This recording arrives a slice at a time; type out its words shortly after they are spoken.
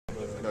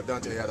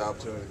Dante had the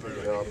opportunity to pick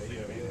it up.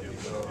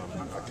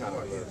 I kind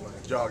of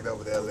jogged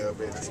over there a little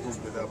bit and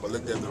scooped it up. I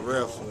looked at the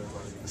ref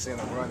and seen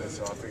him running,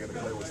 so I figured the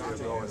play was still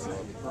going. So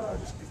I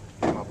just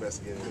did my best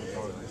to get it in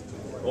front of this.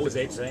 What was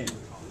Abe saying?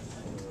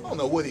 I don't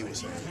know what he was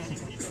saying.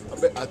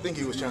 I think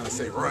he was trying to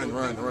say run.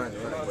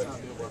 But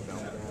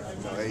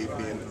Abe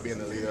being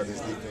the leader of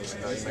this defense, he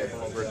made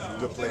a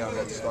good play on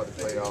that to start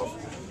the playoff.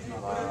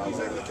 I was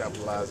able to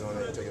capitalize on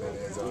it, take it in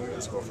the end zone,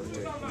 and score for the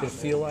team. Did it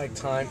feel like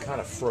time kind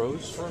of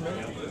froze for a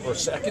minute or a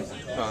second?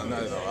 No,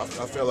 not at all.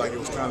 I felt like it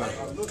was kind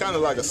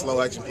of like a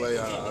slow action play.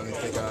 I didn't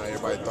think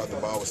everybody thought the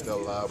ball was still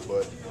alive,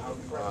 but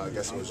I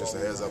guess it was just a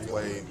heads-up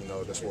play.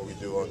 That's what we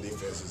do on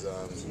defense. Is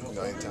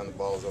anytime the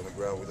ball is on the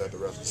ground, we let the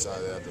refs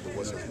decide after the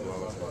whistle's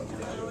blown.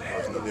 It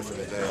was no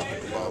different than that.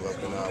 Pick the ball up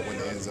and win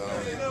the end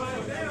zone.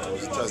 It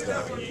was a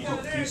touchdown.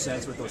 Do you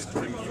sense with those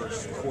 3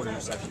 first quarter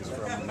receptions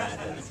from Matt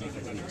that the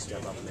defense needed to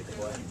step up and make a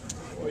play?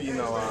 Well,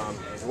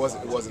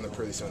 it wasn't a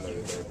pretty Sunday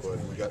today, but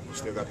we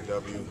still got the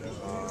W.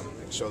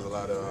 It shows a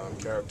lot of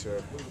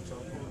character.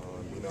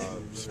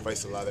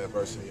 Faced a lot of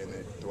adversity in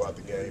it throughout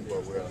the game,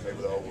 but we were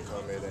able to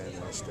overcome it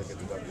and still get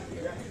the W.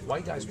 Why are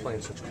you guys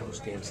playing such close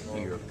games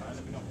here?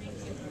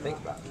 Think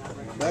about it.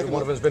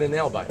 One of them has been a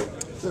nail biter.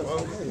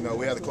 Well,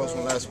 we had a close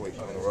one last week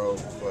on the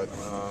road, but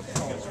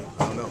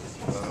I don't know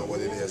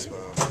what it is.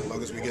 As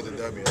long as we get the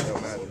W, it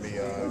don't matter to me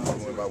if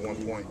we win by 1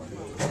 point.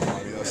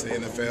 It's the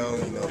NFL.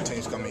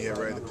 Teams coming here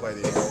ready to play.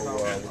 They know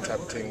what type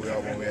of team we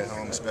are when we're at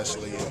home,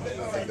 especially. And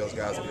I think those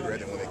guys will be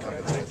ready when they come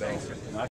into the dome.